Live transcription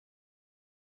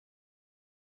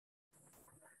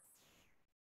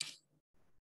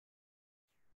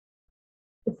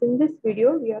In this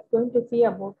video, we are going to see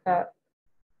about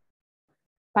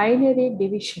binary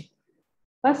division.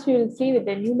 First, we will see with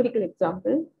the numerical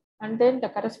example, and then the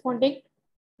corresponding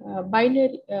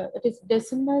binary, that is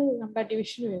decimal number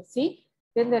division we will see.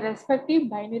 Then the respective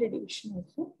binary division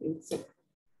also we will see.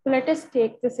 So let us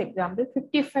take this example,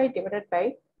 55 divided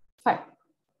by 5.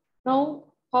 Now,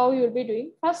 how you will be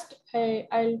doing? First,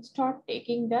 we'll start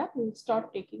taking the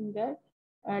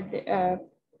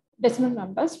decimal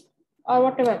numbers or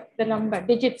whatever the number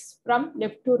digits from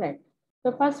left to right.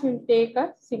 So first we'll take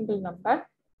a single number.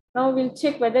 Now we'll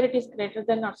check whether it is greater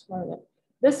than or smaller.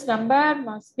 This number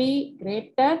must be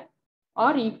greater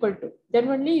or equal to. Then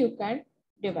only you can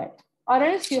divide. Or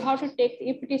else you have to take,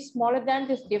 if it is smaller than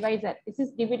this divisor, this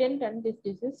is dividend and this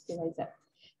is divisor.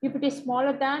 If it is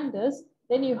smaller than this,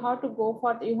 then you have to go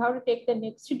for, you have to take the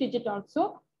next digit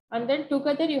also, and then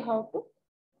together you have to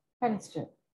consider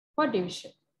for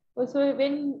division. So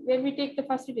when we take the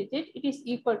first digit, it is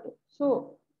equal to.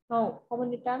 So now how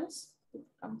many times? It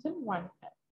comes in 1 time.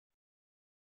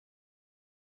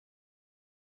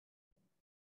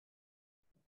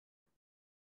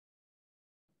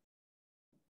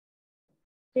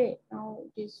 Okay, now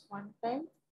it is 1 time.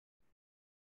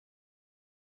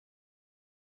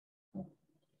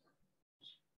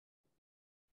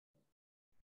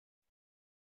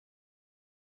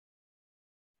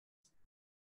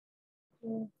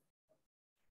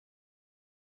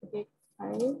 Okay,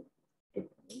 5,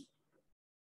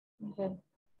 and then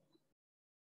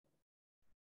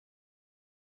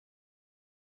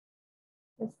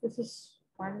this is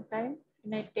 1 time,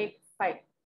 and I take 5.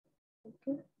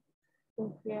 Okay,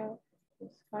 so here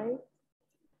is 5,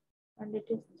 and it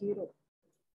is 0.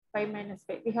 5 minus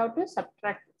 5. We have to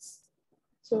subtract this.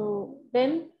 So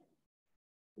then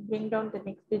bring down the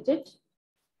next digit.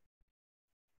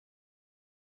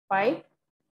 5.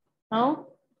 Now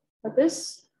for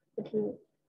this, it will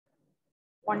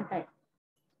 1 time.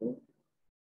 So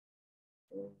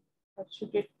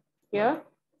substitute it here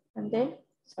and then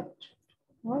subtract.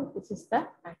 Now this is the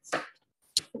answer.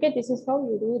 Okay, this is how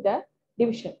you do the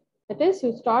division. That is,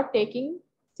 you start taking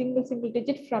single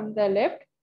digit from the left,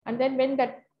 and then when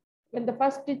the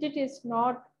first digit is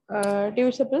not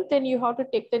divisible, then you have to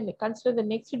take consider the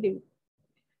next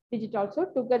digit also.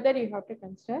 Together you have to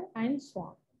consider, and so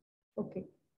on. Okay.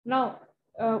 Now,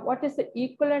 what is the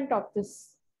equivalent of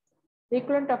this? The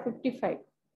equivalent of 55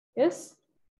 is,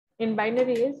 in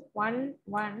binary, is 1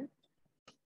 1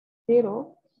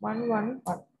 0 1 1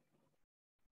 1.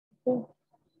 Okay.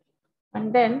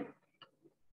 And then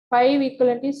 5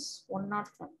 equivalent is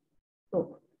 101.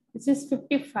 So this is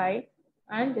 55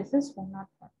 and this is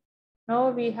 101. Now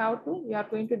we are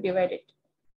going to divide it.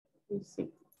 You see.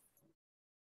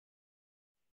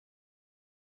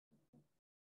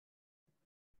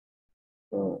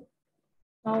 So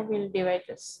now we'll divide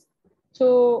this.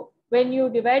 So when you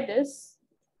divide this,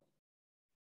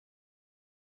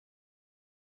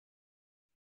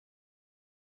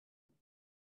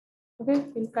 okay,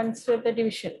 we'll consider the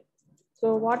division.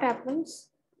 So what happens?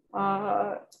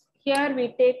 Here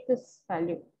we take this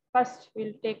value. First,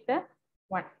 we'll take the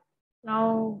 1.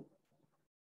 Now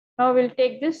we'll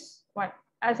take this 1.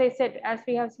 As I said, as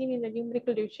we have seen in the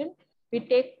numerical division, we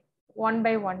take 1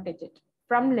 by 1 digit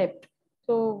from left.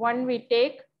 So 1 we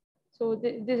take. So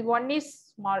this 1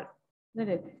 is small.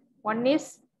 1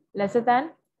 is lesser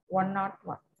than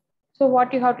 101. So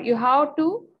what you have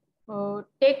to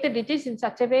take the digits in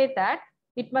such a way that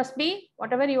it must be,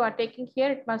 whatever you are taking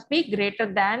here, it must be greater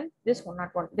than this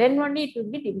 101. Then only it will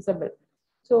be divisible.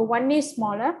 So 1 is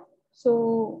smaller.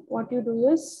 So what you do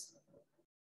is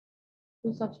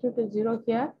you substitute a 0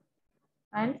 here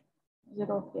and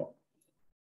 0 here.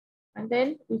 And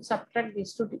then you subtract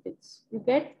these 2 digits. You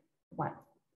get 1.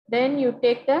 Then you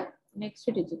take the next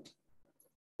digit.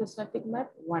 This is nothing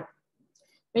but 1.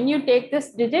 When you take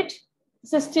this digit,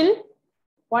 this is still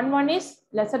 1 1 is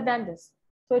lesser than this.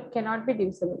 So it cannot be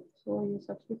divisible. So you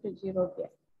substitute 0 here.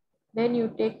 Then you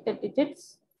take the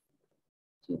digits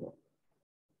 0.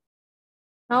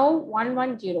 Now 1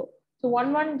 1 0. So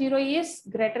 1 1 0 is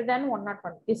greater than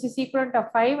 101. This is equivalent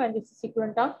of 5 and this is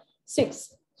equivalent of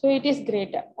 6. So it is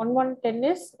greater. 1 1 10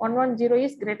 is 1 1 0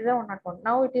 is greater than 101.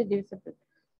 Now it is divisible.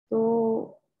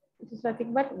 So this is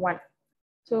nothing but 1.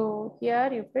 So here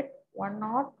you put 1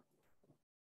 0.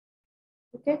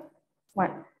 Okay,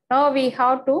 1. Now we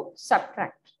have to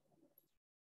subtract.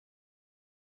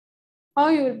 How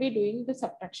you will be doing the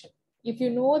subtraction? If you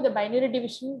know the binary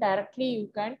division directly, you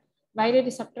can,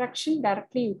 binary subtraction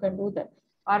directly you can do that.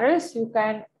 Or else you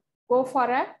can go for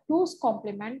a 2's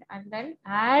complement and then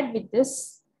add with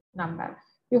this number.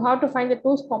 You have to find the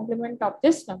 2's complement of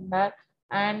this number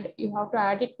and you have to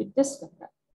add it with this number.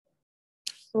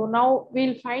 So now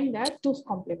we'll find the 2's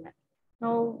complement.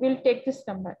 Now we'll take this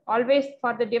number. Always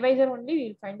for the divisor only,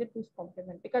 we'll find the 2's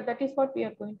complement because that is what we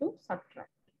are going to subtract.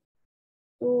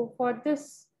 So for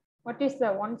this, what is the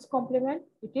 1's complement?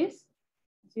 It is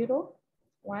 0,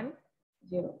 1,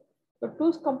 0. So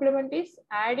 2's complement is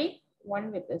adding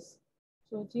 1 with this.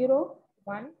 So 0,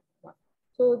 1, 1.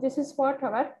 So this is what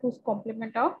our 2's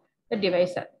complement of the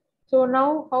divisor. So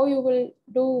now how you will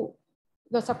do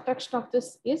the subtraction of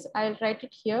this is, I'll write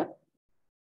it here.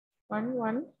 1,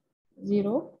 1,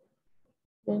 0,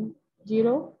 then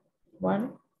 0,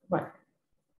 1, 1.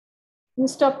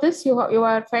 Instead of this, you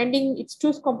are finding its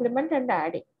 2's complement and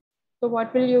adding. So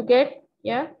what will you get?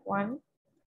 Here 1,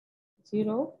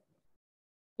 0,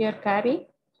 here carry.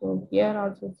 So here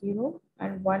also 0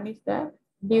 and 1 is the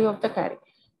leave of the carry.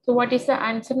 So what is the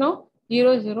answer now?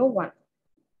 0, 0, 1.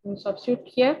 You substitute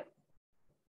here,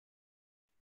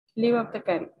 leave of the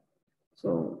carry.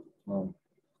 So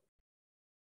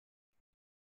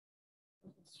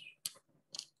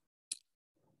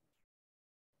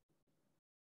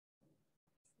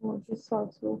this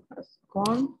also has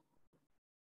gone.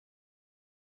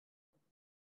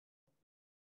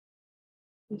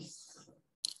 This.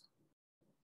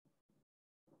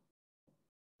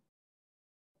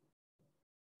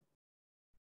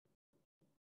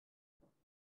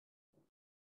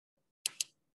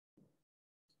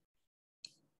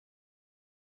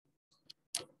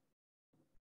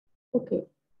 Okay,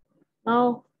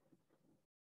 now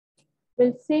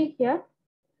we'll see here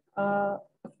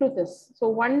up to this. So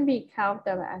 1 we have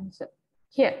the answer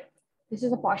here. This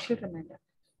is a partial remainder.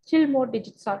 Still more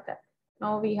digits are there.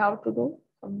 Now we have to do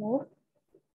some more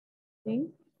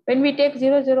thing. When we take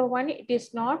 0, 0, 1,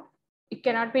 it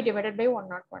cannot be divided by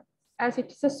 101 as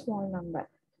it is a small number.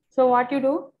 So what you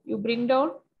do, you bring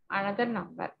down another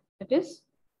number, that is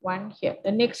 1 here,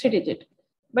 the next digit.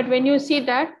 But when you see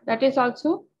that, that is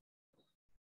also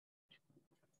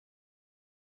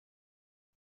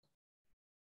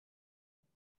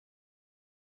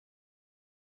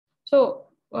so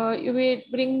you will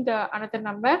bring the another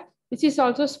number. This is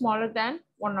also smaller than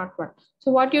 101.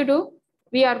 So what you do,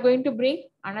 we are going to bring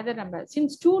another number.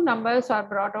 Since 2 numbers are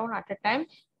brought down at a time,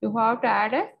 you have to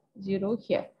add a 0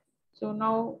 here. So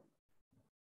now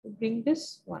bring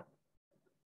this 1.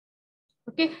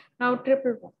 Okay, now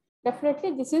triple 1.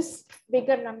 Definitely this is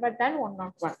bigger number than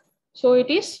 101. So it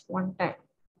is 1 time.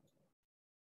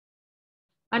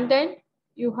 And then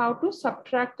you have to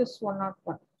subtract this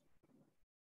 101.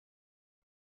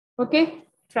 Okay,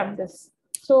 from this.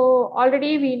 So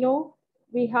already we know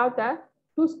we have the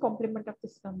 2's complement of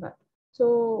this number.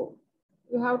 So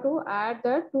you have to add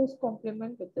the 2's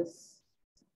complement with this.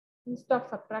 Instead of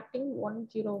subtracting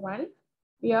 101,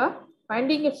 we are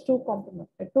finding its 2 complement.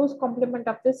 The 2's complement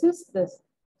of this is this.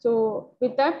 So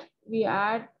with that, we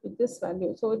add with this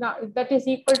value. So now that is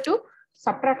equal to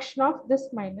subtraction of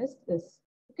this minus this.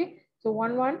 Okay, so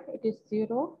 1, 1, it is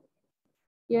 0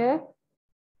 here.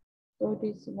 So it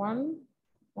is 1,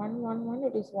 1, 1, 1,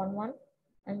 it is 1, 1,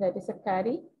 and that is a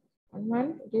carry. 1,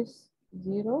 1, it is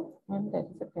 0, and that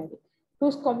is a carry.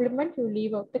 2's complement, you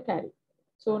leave out the carry.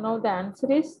 So now the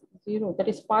answer is 0. That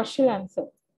is partial answer.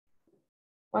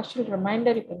 Partial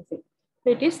remainder, you can say. So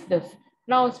it is this.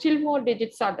 Now still more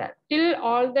digits are there. Till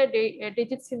all the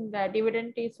digits in the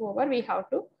dividend is over, we have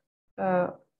to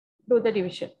do the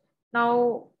division.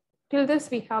 Now till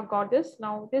this we have got this.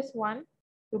 Now this one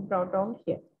you brought down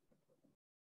here.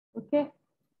 Okay.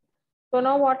 So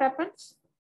now what happens?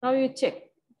 Now you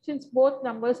check. Since both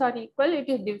numbers are equal, it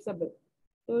is divisible.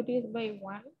 So it is by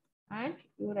 1 and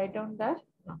you write down the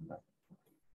number.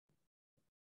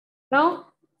 Now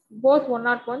both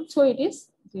 101, so it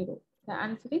is 0. The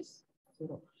answer is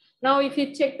 0. Now if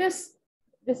you check this,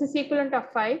 this is equivalent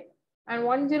of 5 and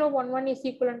 1011 is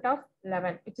equivalent of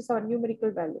 11, which is our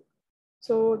numerical value.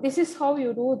 So this is how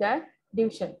you do the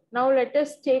division. Now let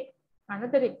us take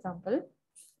another example.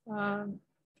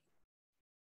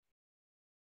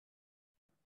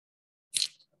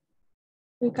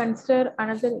 We consider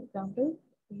another example.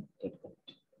 Take that.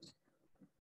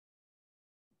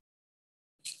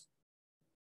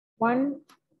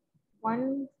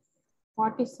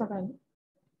 147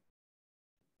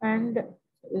 and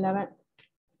 11.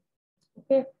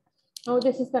 Okay. Now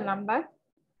this is the number.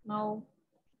 Now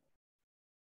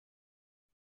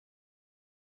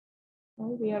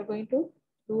we are going to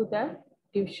do the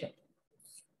division.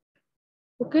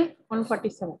 Okay,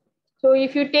 147. So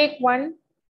if you take 1,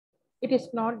 it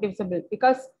is not divisible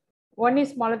because 1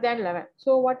 is smaller than 11.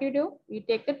 So what you do? We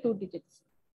take the 2 digits.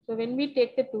 So when we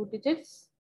take the 2 digits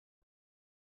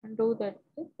and do that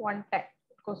 1 time.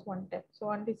 goes one time. So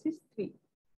and this is 3.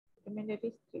 Remainder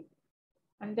is 3.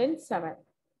 And then 7.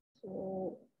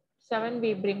 So 7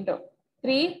 we bring down.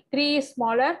 3 is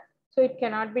smaller, so it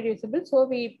cannot be divisible. So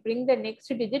we bring the next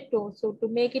digit to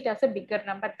make it as a bigger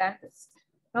number than this.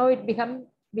 Now it becomes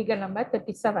bigger number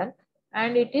 37,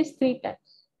 and it is 3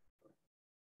 times.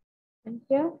 And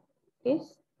here is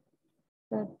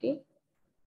 33.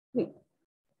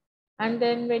 And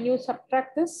then when you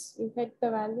subtract this, you get the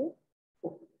value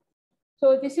 4.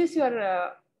 So this is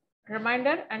your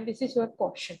remainder, and this is your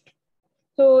quotient.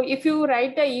 So if you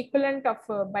write the equivalent of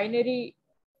binary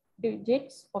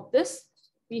digits of this,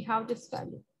 we have this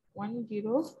value 1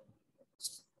 0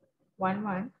 1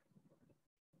 1.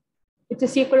 It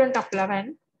is equivalent of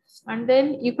 11, and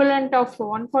then equivalent of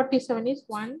 147 is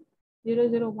 1 0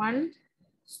 0 1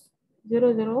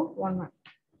 0 0 1 1.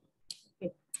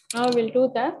 Okay. Now we'll do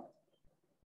the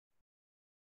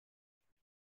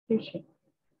division.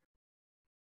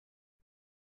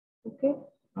 Okay.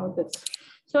 Now this.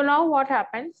 So now what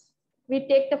happens? We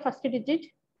take the first digit.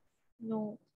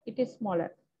 No, it is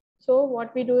smaller. So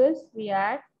what we do is we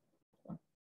add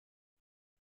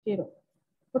 0.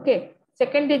 Okay.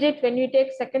 Second digit, when you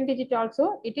take second digit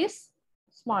also, it is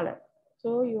smaller.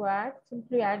 So you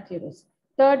simply add zeros.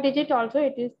 Third digit also,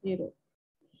 it is 0.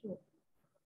 So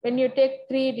when you take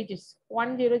 3 digits,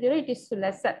 1 0 0, it is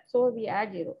lesser. So we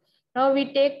add 0. Now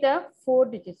we take the 4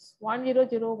 digits, 1 0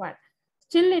 0 1.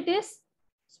 Still it is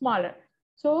smaller.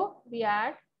 So we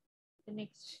add the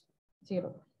next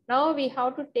 0. Now we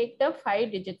have to take the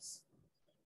 5 digits,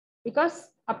 because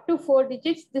up to 4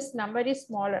 digits, this number is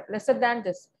smaller, lesser than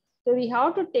this. So we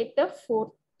have to take the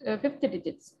fifth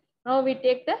digits. Now we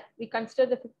consider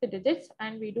the fifth digits,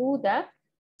 and we do the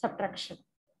subtraction.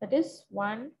 That is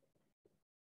 1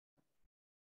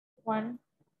 1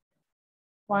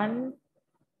 1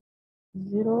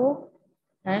 0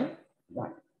 and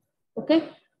 1. Okay.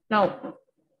 Now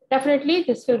definitely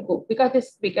this will go because this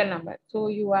is bigger number. So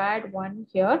you add 1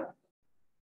 here,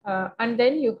 and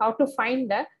then you have to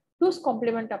find the 2's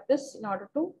complement of this in order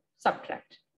to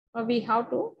subtract. We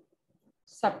have to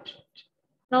subtract.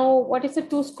 Now, what is the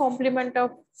 2's complement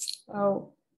of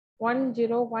 1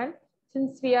 0 1?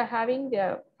 Since we are having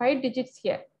the 5 digits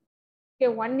here, okay,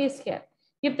 1 is here.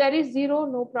 If there is 0,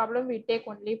 no problem, we take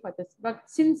only for this. But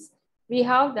since we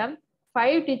have them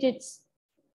 5 digits,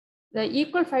 the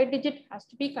equal 5 digit has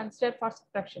to be considered for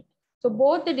subtraction. So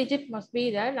both the digit must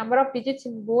be the number of digits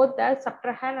in both the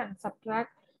subtrahend and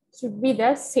subtract should be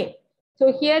the same.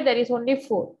 So here there is only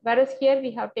 4, whereas here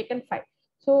we have taken 5.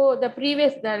 So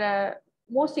the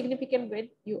most significant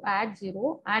bit, you add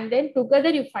 0, and then together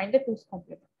you find the 2's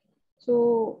complement.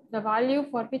 So the value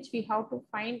for which we have to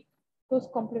find 2's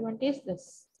complement is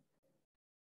this.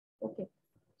 Okay.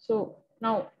 So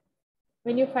now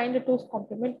when you find the 2's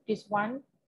complement, it is 1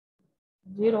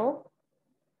 0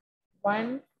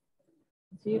 1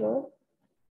 0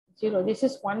 0. This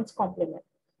is 1's complement.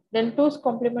 Then 2's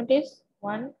complement is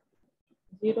 1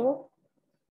 0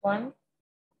 1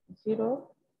 0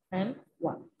 and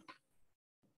 1.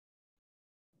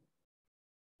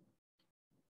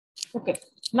 Okay.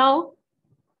 Now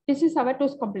this is our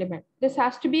 2's complement. This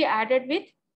has to be added with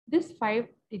this 5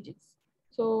 digits.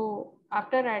 So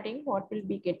after adding, what will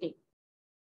be getting?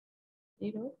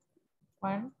 0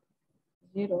 1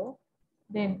 0,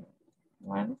 then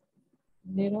 1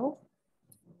 0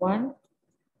 1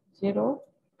 0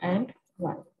 and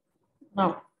 1.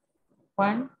 Now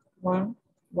 1 1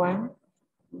 1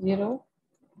 0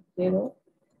 0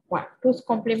 1. 2's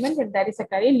complement, and there is a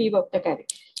carry, leave of the carry.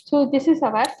 So this is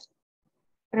our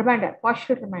remainder,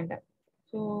 partial remainder.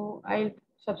 So I'll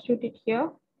substitute it here.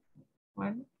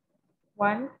 1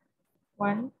 1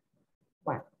 1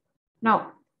 1.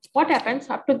 Now what happens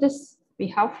after this? We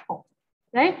have 4,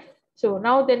 right? So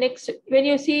now the next, when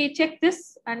you see, check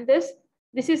this and this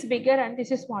is bigger and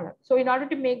this is smaller. So in order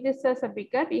to make this as a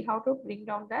bigger, we have to bring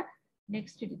down the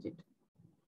next digit.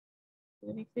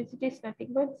 The next digit is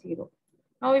nothing but 0.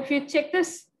 Now if you check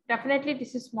this, definitely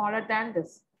this is smaller than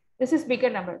this. This is bigger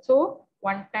number. So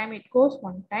one time it goes,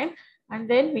 one time, and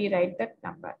then we write that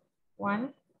number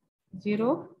 1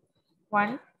 0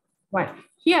 1 1.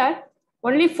 Here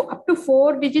only up to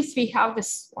 4 digits we have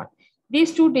this one.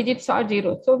 These 2 digits are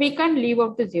 0. So we can't leave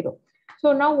out the 0.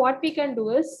 So now what we can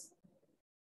do is,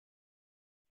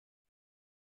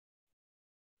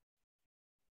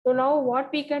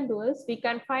 we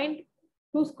can find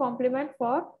 2's complement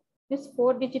for this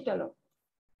 4 digit alone.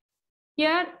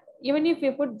 Here, even if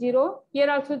we put 0, here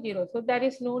also 0. So there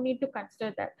is no need to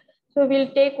consider that. So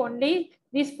we'll take only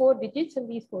these 4 digits and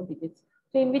these 4 digits.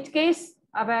 So in which case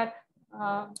our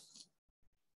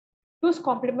 2's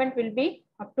complement will be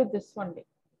up to this one day.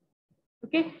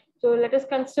 Okay, so let us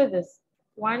consider this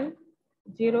 1,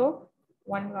 0,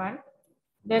 1, 1.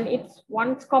 Then its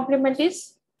one's complement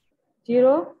is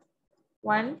 0,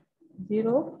 1,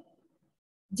 0,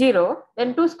 0.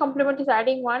 Then two's complement is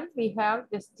adding 1. We have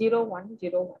this 0, 1,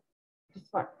 0, 1. This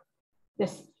one.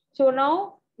 This. So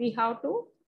now we have to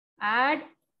add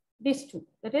these two.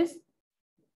 That is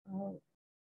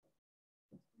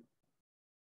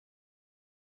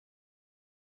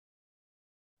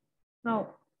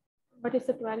now what is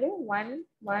that value? 1,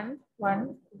 1,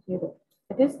 1, 0.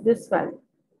 That is this value.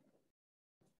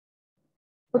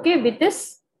 Okay, with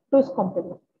this two's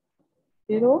complement.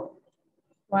 0,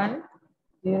 1,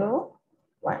 0,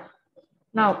 1.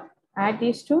 Now add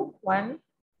these two 1,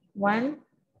 1,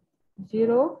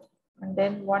 0, and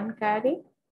then 1 carry.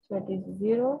 So it is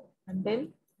 0 and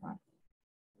then 1.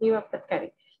 Leave up that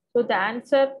carry. So the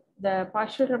answer, the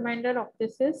partial remainder of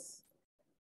this is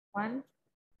 1,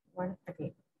 1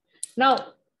 again. Now,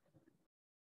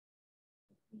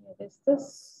 here is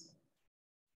this.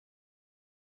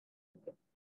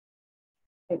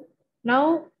 Okay.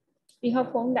 Now we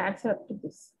have found the answer up to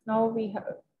this. Now we have,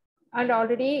 and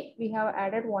already we have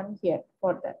added 1 here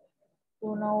for that.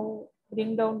 So now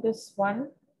bring down this 1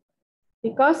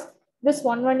 because this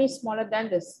 1, 1 is smaller than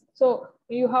this. So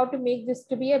you have to make this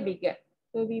to be a bigger.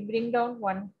 So we bring down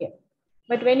 1 here.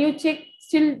 But when you check,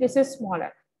 still this is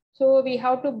smaller. So we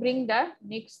have to bring the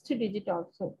next digit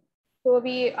also. So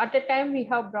we at a time we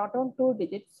have brought down 2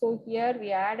 digits. So here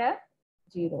we add a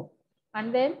 0.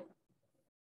 And then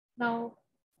now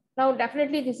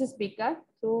definitely this is bigger.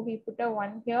 So we put a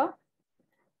 1 here.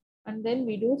 And then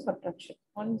we do subtraction.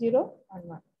 1, 0, 1,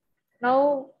 1.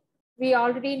 Now we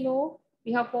already know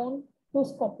we have found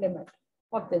 2's complement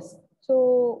of this.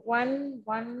 So 1,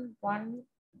 1, 1.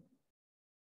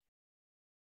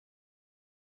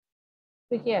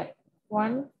 So here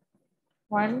 1,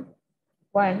 1,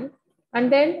 1.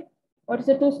 And then what is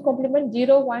the 2's complement?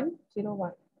 0, 1, 0,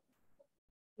 1.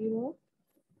 0,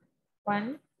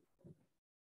 1,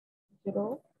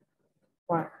 0,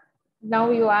 1. Now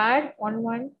you add 1,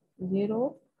 1,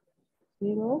 0,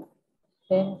 0.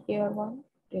 Then here 1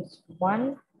 is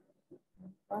 1,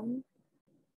 1,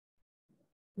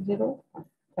 0, 1.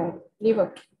 Okay. Leave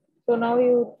it. So now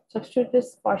you substitute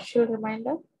this partial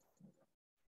remainder.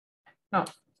 Now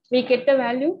we get the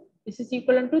value. This is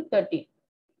equivalent to 13.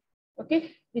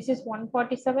 Okay, this is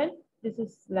 147. This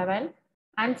is 11.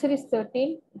 Answer is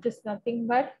 13. It is nothing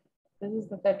but this is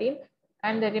the 13,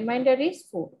 and the remainder is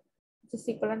 4. This is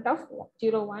equivalent of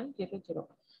 0, 1, 0, 0.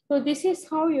 So this is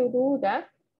how you do the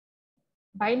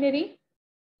binary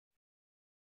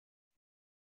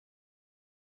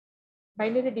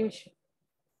division.